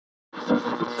What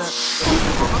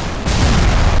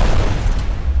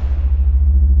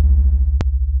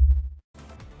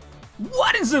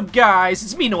is up, guys?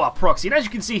 It's me, Proxy, and as you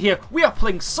can see here, we are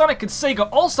playing Sonic and SEGA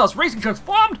All-Stars Racing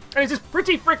Transformed, and it's just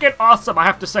pretty freaking awesome, I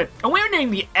have to say. And we're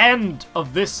nearing the end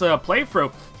of this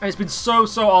playthrough, and it's been so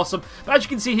awesome. But as you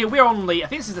can see here, we're only, I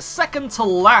think this is the second to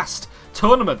last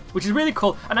tournament, which is really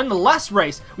cool. And then the last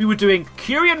race, we were doing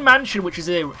Curian Mansion, which is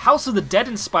a House of the Dead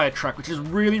inspired track, which is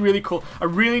really cool. I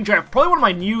really enjoy it. Probably one of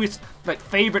my newest,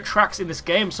 favorite tracks in this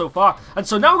game so far. And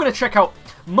so now we're going to check out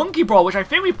Monkey Ball, which I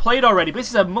think we played already, but this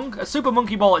is a Super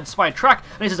Monkey Ball inspired track,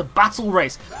 and this is a battle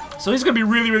race. So this is going to be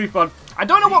really fun. I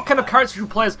don't know what kind of characters we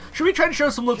play as. Should we try and show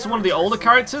some love to one of the older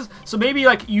characters? So maybe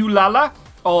like Ulala,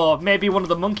 or maybe one of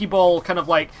the Monkey Ball kind of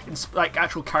like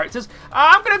actual characters.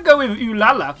 I'm gonna go with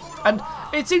Ulala, and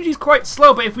it seems she's quite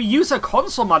slow, but if we use her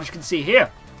console mod, as you can see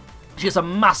here, she has a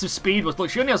massive speed boost. Look,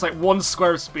 she only has like 1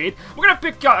 square of speed. We're gonna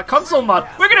pick out a console mod.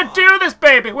 We're gonna do this,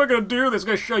 baby. We're gonna do this. We're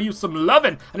gonna show you some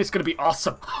loving, and it's gonna be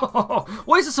awesome.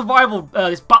 What is the survival,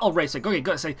 this battle racing? Okay,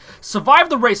 gotta say, survive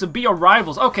the race and beat your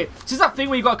rivals. Okay, so is that thing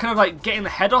where you gotta kind of like get in the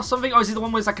head or something, or is it the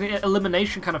one where it's like an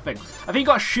elimination kind of thing? I think you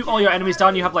gotta shoot all your enemies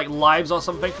down. You have like lives or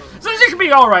something. So this should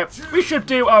be all right. We should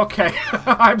do okay.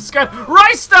 I'm scared.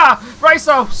 Racer,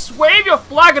 wave your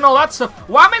flag and all that stuff.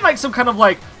 Well, I'm in like some kind of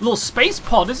like little space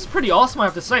pod. This is pretty awesome, I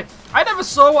have to say. I never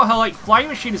saw what her like flying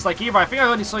machine is like either. I think I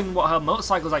only saw what her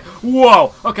motorcycle is like.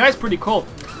 Whoa! Okay, that's pretty cool.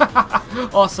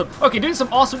 Awesome. Okay, doing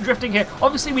some awesome drifting here.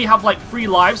 Obviously, we have like 3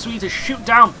 lives, so we need to shoot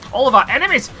down all of our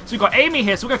enemies. So we've got Amy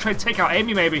here, so we're gonna try and take out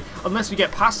Amy maybe, unless we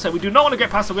get past her. We do not want to get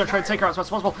past her. We're gonna try and take her out as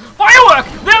fast as possible. Firework!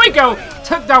 There we go.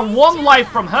 Took down 1 life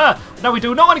from her. Now we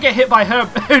do not want to get hit by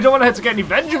her. We don't want her to get any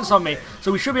vengeance on me.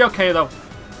 So we should be okay though.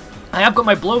 I have got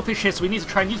my blowfish here, so we need to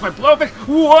try and use my blowfish.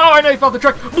 Whoa, I know you felt the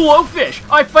truck. Blowfish!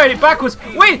 I fired it backwards.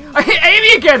 Wait, I hit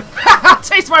Amy again!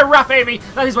 Taste my wrath, Amy!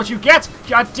 That is what you get.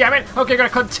 God damn it. Okay, gonna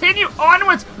continue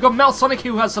onwards. We've got Mel Sonic,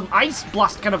 who has some ice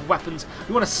blast kind of weapons.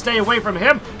 We want to stay away from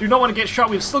him. Do not want to get shot.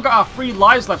 We've still got our 3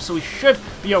 lives left, so we should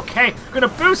be okay. Gonna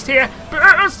boost here.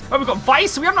 Boost! Oh, we've got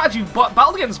Vice. We haven't actually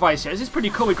battled against Vice yet. This is pretty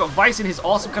cool. We've got Vice in his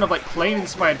awesome kind of like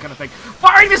plane-inspired kind of thing.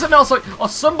 Firing this at Mel Sonic or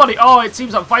somebody. Oh, it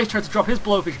seems that Vice tried to drop his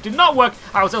blowfish. Did not work.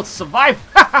 I was able to survive.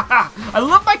 I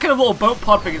love my kind of little boat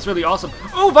pod thing. It's really awesome.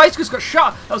 Oh, Vice just got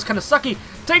shot. That was kind of sucky.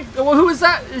 Well, who is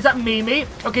that? Is that Mimi?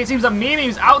 Okay, it seems that Mimi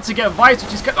is out to get Vice,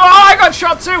 which is good. Oh, I got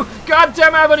shot too. God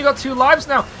damn it, I've only got 2 lives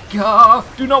now.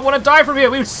 Do not want to die from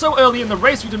here. We were so early in the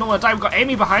race, we do not want to die. We've got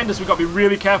Amy behind us. We've got to be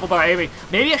really careful about Amy.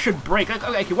 Maybe I should brake.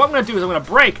 Okay, what I'm going to do is I'm going to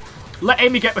brake. Let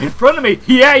Amy get in front of me.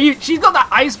 Yeah, she's got that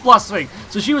ice blast thing.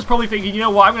 So she was probably thinking, you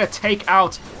know what, I'm going to take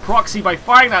out Proxy by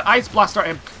firing that ice blaster at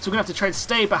him. So we're going to have to try and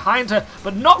stay behind her,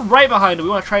 but not right behind her.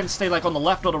 We want to try and stay like on the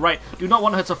left or the right. Do not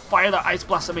want her to fire that ice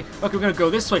blast at me. Okay, we're going to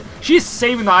go this way. She's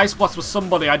saving the ice blast for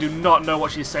somebody. I do not know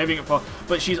what she's saving it for,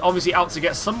 but she's obviously out to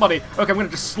get somebody. Okay, I'm going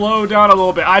to just slow down a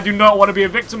little bit. I do not want to be a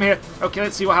victim here. Okay,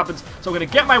 let's see what happens. So I'm going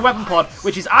to get my weapon pod,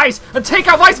 which is ice, and take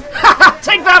out Vice.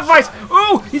 Take that, Vice.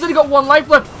 Ooh, he's only got 1 life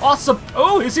left. Awesome.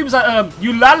 Oh, it seems that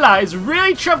Ulala is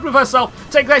really chuffed with herself.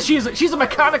 Take that. She's a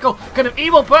mechanical kind of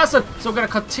evil person. So we're going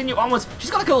to continue onwards. She's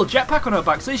got like a little jetpack on her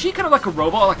back. So is she kind of like a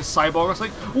robot or like a cyborg or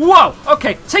something? Whoa.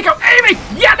 Okay. Take out Amy.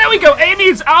 Yeah, there we go. Amy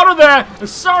is out of there.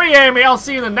 Sorry, Amy. I'll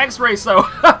see you in the next race, though.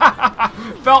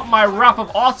 Felt my wrath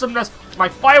of awesomeness. My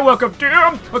firework of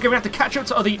doom. Okay, we have to catch up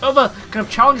to the other kind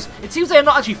of challenges. It seems they're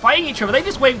not actually fighting each other. They're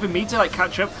just waiting for me to like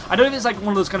catch up. I don't think it's like one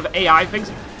of those kind of AI things.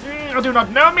 I do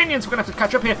not know, minions. We're gonna have to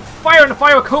catch up here. Fire and the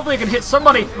firework. Hopefully I can hit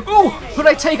somebody. Ooh, who did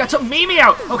I take? I took Mimi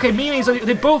out. Okay, Mimi's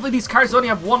only, both of these characters only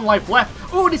have 1 life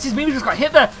left. Ooh, this is Mimi just got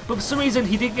hit there, but for some reason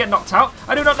he didn't get knocked out.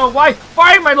 I do not know why.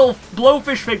 Firing my little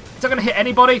blowfish thing. It's not gonna hit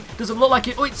anybody. Doesn't look like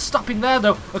it. Oh, it's stopping there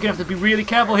though. Okay, I have to be really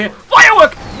careful here.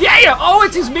 Firework! Yeah! Oh,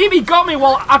 it is Mimi got me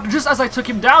just as I took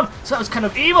him down. So that was kind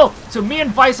of evil. So me and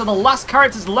Vice are the last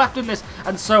characters left in this,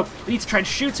 and so we need to try and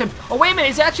shoot him. Oh, wait a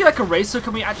minute. Is it actually like a race? So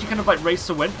can we actually kind of like race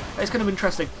to win? It's kind of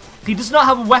interesting. He does not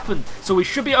have a weapon, so we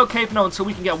should be okay for now until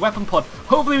we can get a weapon pod.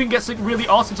 Hopefully we can get something really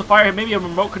awesome to fire him. Maybe a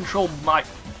remote control like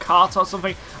cart or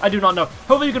something. I do not know.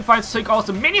 Hopefully you can find something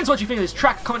awesome. Minions, what do you think of this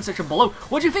track? Comment section below.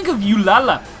 What do you think of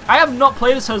Ulala? I have not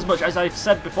played this as much as I've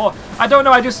said before. I don't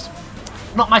know.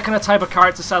 Not my kind of type of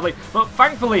character, sadly. But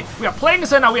thankfully, we are playing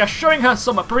this her now. We are showing her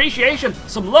some appreciation,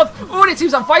 some love. Oh, and it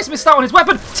seems that Vice missed out on his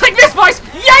weapon. Take this, Vice!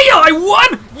 Yeah, I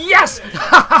won! Yes!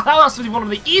 That was one of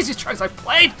the easiest tracks I've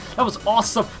played. That was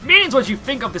awesome. Minions, what do you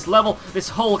think of this level? This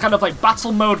whole kind of like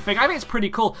battle mode thing? I think it's pretty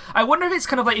cool. I wonder if it's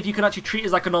kind of like if you can actually treat it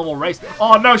as like a normal race.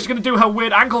 Oh no, she's going to do her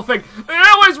weird ankle thing.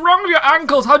 What is wrong with your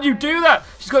ankles? How do you do that?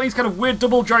 She's got these kind of weird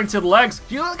double jointed legs.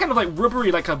 She's got kind of like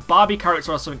rubbery, like a Barbie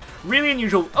character or something. Really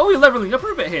unusual. Oh, you're leveling up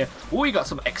a bit here. Oh, you got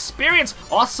some experience.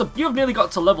 Awesome. You have nearly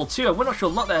got to level 2. We're not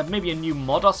sure. Not there. Maybe a new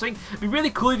mod or something. It'd be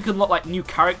really cool if you could unlock like new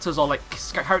characters or like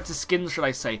character skins, should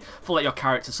I say, for like your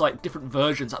characters. So like different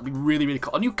versions. That'd be really, really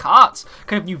cool. Or new carts.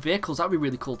 Kind of new vehicles. That'd be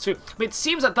really cool too. But it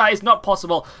seems that that is not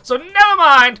possible. So never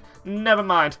mind. Never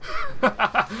mind.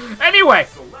 Anyway,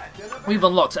 we've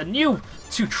unlocked a new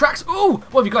 2 tracks. Ooh,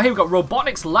 what have we got here? We've got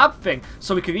Robotics Lab thing.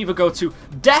 So we could either go to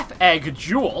Death Egg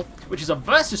Duel, which is a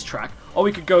versus track, or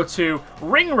we could go to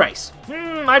Ring Race.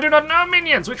 I do not know,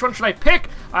 minions. Which one should I pick?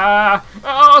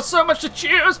 Oh, so much to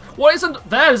choose. What isn't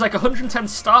there? There's like 110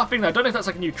 star thing there. I don't know if that's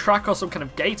like a new track or some kind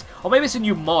of gate, or maybe it's a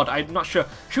new mod. I'm not sure.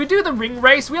 Should we do the Ring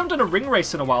Race? We haven't done a Ring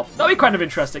Race in a while. That'll be kind of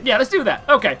interesting. Yeah, let's do that.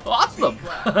 Okay, awesome.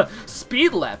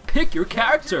 Speed Lab. Pick your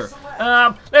character.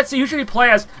 Let's see. Who should we play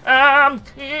as?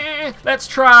 Let's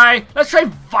try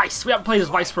Vice. We haven't played as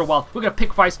Vice for a while. We're gonna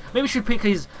pick Vice. Maybe we should pick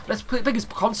his. Let's pick his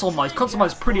console mod. His console mod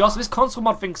is pretty awesome. This console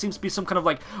mod thing seems to be some kind of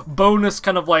like bonus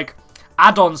kind of like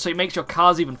add-on, so it makes your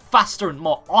cars even faster and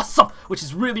more awesome, which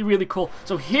is really, really cool.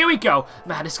 So here we go.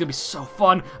 Man, this is gonna be so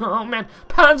fun. Oh man,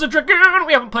 Panzer Dragoon.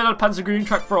 We haven't played on a Panzer Dragoon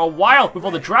track for a while with all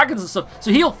the dragons and stuff,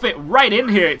 so he'll fit right in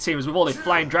here, it seems, with all the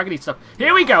flying dragony stuff.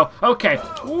 Here we go. Okay,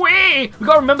 we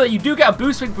gotta remember that you do get a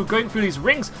boost thing for going through these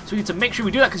rings, so we need to make sure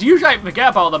we do that, because usually I forget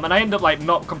about them and I end up like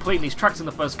not completing these tracks in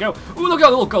the first go. Ooh, look at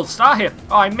a little gold star here.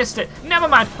 Oh, I missed it. Never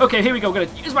mind. Okay, here we go. I'm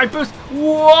gonna use my boost.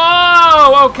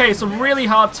 Whoa. Okay, some really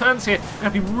hard turns here. I'm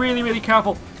gonna be really, really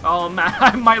careful. Oh man,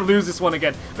 I might lose this one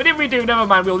again. But if we do, never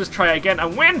mind, we'll just try again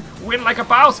and win. Win like a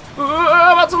boss.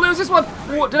 I'm about to lose this one.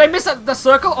 Did I miss the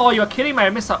circle? Oh, you're kidding me. I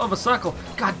missed that other circle.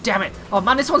 God damn it. Oh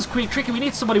man, this one's quite tricky. We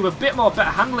need somebody with a bit more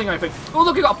better handling, I think. Oh,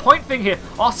 look, we got a point thing here.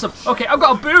 Awesome. Okay, I've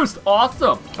got a boost.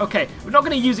 Awesome. Okay, we're not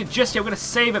going to use it just yet. We're going to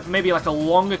save it for maybe like a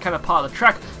longer kind of part of the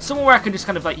track. Somewhere where I can just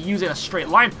kind of like use it in a straight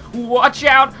line. Watch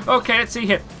out. Okay, let's see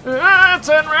here.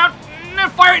 Turn around.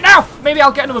 Fire it now! Maybe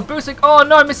I'll get another boosting. Oh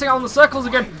no, I'm missing out on the circles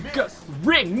again.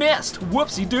 Ring missed.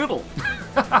 Whoopsie doodle.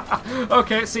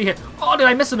 Okay, let's see here. Oh, did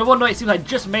I miss another one? No, it seems I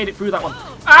just made it through that one.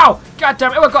 Ow! God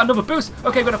damn it. Oh, I got another boost.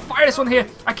 Okay, I'm going to fire this one here.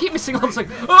 I keep missing on this thing.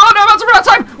 Oh no, I'm about to run out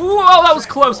of time. Whoa, that was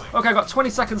close. Okay, I got 20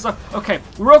 seconds left. Okay,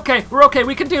 we're okay. We're okay.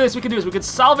 We can do this. We can do this. We can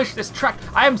salvage this track.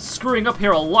 I am screwing up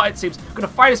here a lot, it seems. I'm going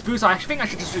to fire this boost. I think I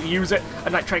should just use it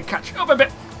and like try and catch up a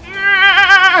bit.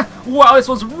 Wow, this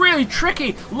one's really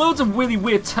tricky. Loads of really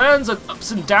weird turns and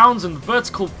ups and downs and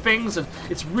vertical things, and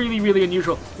it's really, really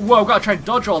unusual. Whoa, I've got to try and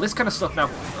dodge all this kind of stuff now.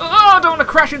 Oh, I don't want to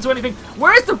crash into anything.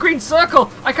 Where is the green circle?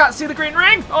 I can't see the green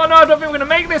ring. Oh no, I don't think we're going to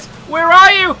make this. Where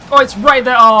are you? Oh, it's right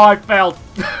there. Oh, I failed.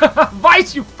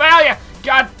 Vice, you failure.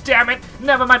 God damn it.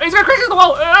 Never mind. He's going to crash into the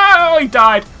wall. Oh, he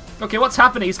died. Okay, what's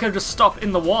happening? He's going to just stop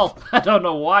in the wall. I don't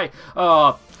know why.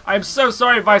 Oh, I'm so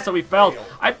sorry, Vice, that we failed.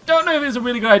 I don't know if it's a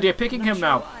really good idea picking him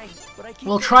now.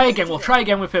 We'll try again. We'll try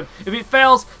again with him. If it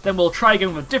fails, then we'll try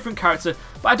again with a different character.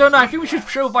 But I don't know. I think we should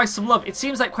show Vice some love. It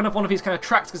seems like kind of one of his kind of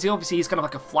tracks because obviously he's kind of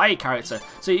like a fly character.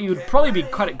 So it would probably be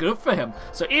quite good for him.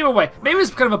 So either way, maybe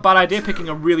it's kind of a bad idea picking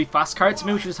a really fast character.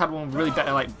 Maybe we should just have one with really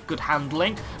better, like, good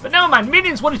handling. But never mind.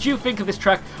 Minions, what did you think of this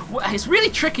track? It's really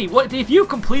tricky. What if you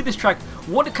complete this track?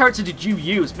 What character did you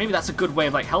use? Maybe that's a good way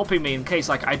of like helping me in case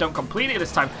like I don't complete it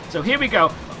this time. So here we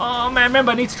go. Oh man,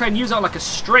 remember I need to try and use it on like a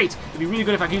straight. It'd be really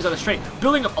good if I could use it on a straight.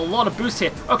 Building up a lot of boost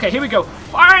here. Okay, here we go.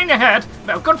 Firing ahead.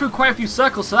 I've gone through quite a few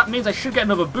circles, so that means I should get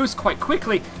another boost quite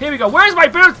quickly. Here we go. Where's my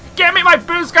boost? Get me my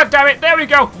boost, god damn it. There we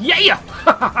go. Yeah.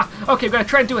 Okay, we're gonna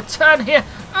try and do a turn here.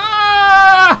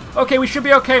 Okay, we should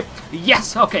be okay.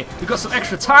 Yes, okay. We've got some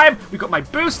extra time. We've got my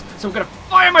boost, so I'm gonna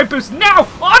fire my boost now.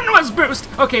 Onwards boost.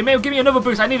 Okay, maybe give me another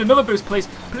boost. I need another boost, please.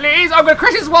 Please. I'm gonna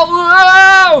crash this wall.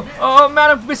 Whoa! Oh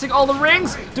man, I'm missing all the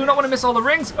rings. Do not want to miss all the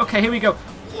rings. Okay, here we go.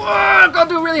 Whoa, I've got to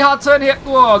do a really hard turn here.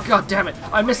 Whoa, god damn it.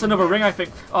 I missed another ring, I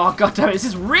think. Oh, god damn it. This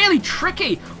is really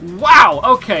tricky. Wow,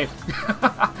 okay.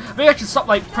 Maybe I should stop,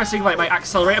 like, pressing, like, my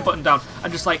accelerator button down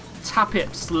and just, like, tap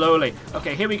it slowly.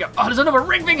 Okay, here we go. Oh, there's another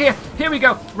ring thing here. Here we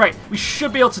go. Right, we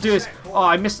should be able to do this. Oh,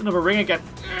 I missed another ring again.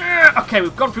 Okay,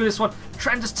 we've gone through this one.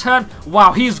 Try and just turn.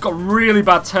 Wow, he's got really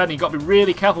bad turning. You've got to be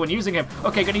really careful when using him.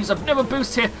 Okay, gonna use another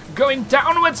boost here. Going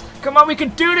downwards. Come on, we can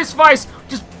do this, Vice.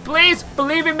 Just please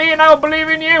believe in me and I will believe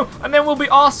in you. And then we'll be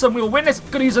awesome. We'll win this.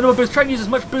 Gonna use another boost. Try and use as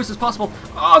much boost as possible.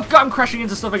 Oh, God, I'm crashing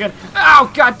into stuff again.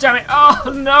 Oh, God damn it.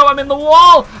 Oh, no, I'm in the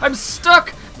wall. I'm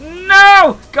stuck.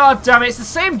 No! God damn it, it's the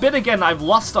same bit again that I've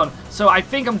lost on. So I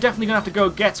think I'm definitely going to have to go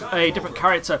get a different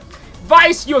character.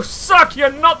 Vice, you suck!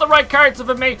 You're not the right character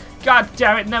for me! God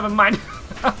damn it, never mind.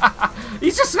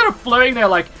 He's just kind of floating there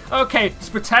like, okay,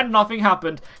 just pretend nothing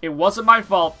happened. It wasn't my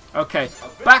fault. Okay,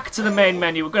 back to the main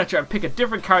menu. We're going to try and pick a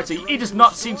different character. He does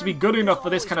not seem to be good enough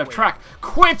for this kind of track.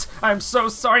 Quit! I'm so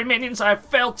sorry, minions. I have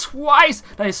failed twice.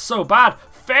 That is so bad.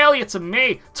 Failure to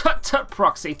me. Tut-tut,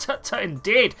 Proxy. Tut-tut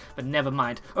indeed. But never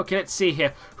mind. Okay, let's see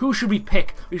here. Who should we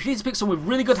pick? We should need to pick someone with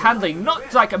really good handling,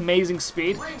 not like amazing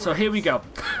speed. So here we go.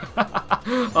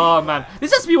 Oh, man.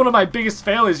 This has to be one of my biggest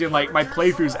failures in like my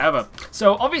playthroughs ever.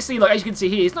 So obviously, like as you can see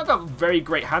here, he's not got very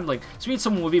great handling. So we need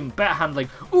someone with even better handling.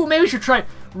 Ooh, maybe we should try...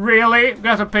 Really? We're gonna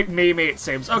have to pick Mimi, it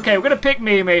seems. Okay, we're gonna pick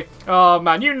Mimi. Oh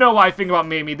man, you know what I think about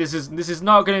Mimi. This is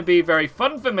not gonna be very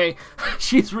fun for me.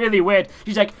 She's really weird.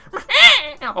 She's like,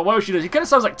 oh, what she does? She kind of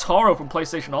sounds like Toro from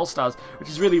PlayStation All Stars, which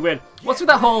is really weird. What's with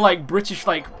that whole like British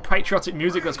like patriotic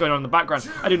music that's going on in the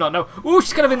background? I do not know. Ooh,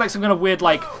 she's kind of in like some kind of weird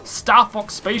like Star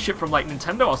Fox spaceship from like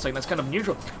Nintendo or something. That's kind of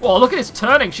neutral. Oh, look at this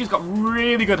turning. She's got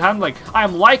really good handling. I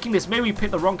am liking this. Maybe we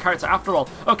picked the wrong character after all.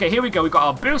 Okay, here we go. We've got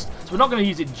our boost, so we're not going to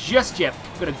use it just yet.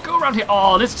 We're going to go around here.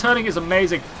 Oh, this turning is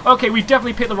amazing. Okay, we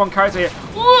definitely picked the wrong character here.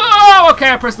 Whoa! Okay,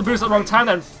 I pressed the boost at the wrong time,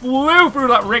 then flew through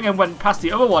that ring and went past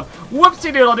the other one.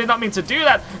 Whoopsie doodle, I did not mean to do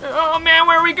that. Oh man,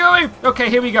 where are we going? Okay,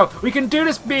 here we go. We can do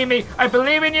this, Mimi. I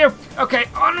believe in you. Okay,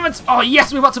 onwards. Oh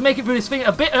yes, we're about to make it through this thing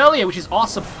a bit earlier, which is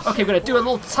awesome. Okay, we're going to do a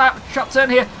little sharp turn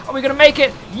here. Are we going to make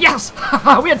it? Yes!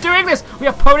 We are doing this. We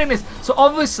are podiuming this. So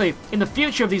obviously, in the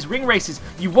future of these ring races,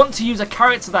 you want to use a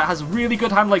character that has really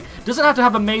good handling. Doesn't have to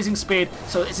have amazing speed,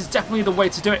 so this is definitely the way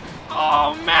to do it.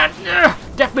 Oh man,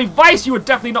 definitely Vice, you were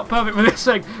definitely not perfect for this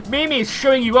thing. Mimi is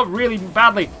showing you up really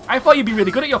badly. I thought you'd be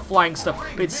really good at your flying stuff,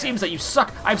 but it seems that you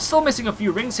suck. I'm still missing a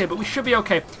few rings here, but we should be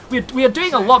okay. We are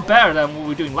doing a lot better than what we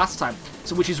were doing last time.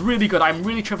 So, which is really good. I'm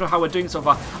really tripped on how we're doing so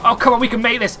far. Oh, come on, we can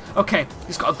make this. Okay,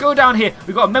 just got to go down here.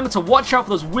 We've got to remember to watch out for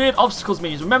those weird obstacles,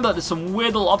 minions. Remember that there's some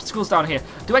weird little obstacles down here.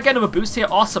 Do I get another boost here?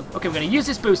 Awesome. Okay, we're going to use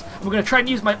this boost. And we're going to try and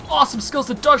use my awesome skills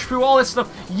to dodge through all this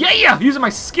stuff. Yeah! Using my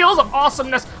skills of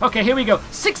awesomeness. Okay, here we go.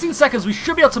 16 seconds. We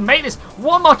should be able to make this.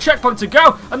 One more checkpoint to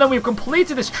go. And then we've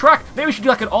completed this track. Maybe we should do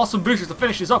like an awesome boost just to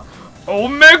finish this off.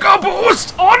 Omega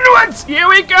boost! Onwards! Here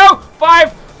we go.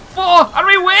 5, 4, and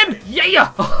we win!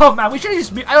 Yeah! Oh man, we should have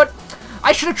just been...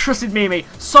 I should have trusted Mimi.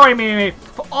 Sorry, Mimi,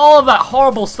 for all of that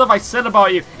horrible stuff I said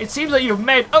about you. It seems that you've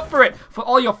made up for it, for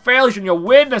all your failures and your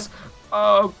weirdness.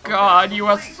 Oh god, you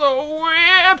are so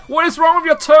weird! What is wrong with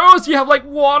your toes? You have like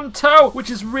one toe, which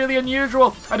is really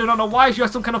unusual. I do not know why. You're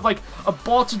some kind of like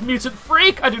aborted mutant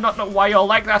freak. I do not know why you're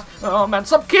like that. Oh man,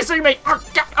 stop kissing me! Oh,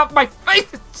 get out my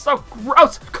face! It's so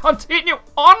gross! Continue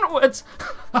onwards!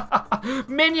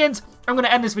 Minions! I'm going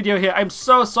to end this video here. I'm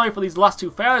so sorry for these last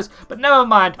two failures, but never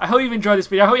mind. I hope you've enjoyed this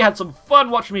video. I hope you had some fun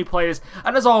watching me play this.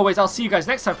 And as always, I'll see you guys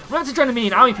next time. Remember to join the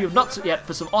Minion Army if you have not yet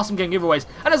for some awesome game giveaways.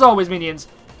 And as always, Minions,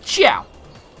 ciao!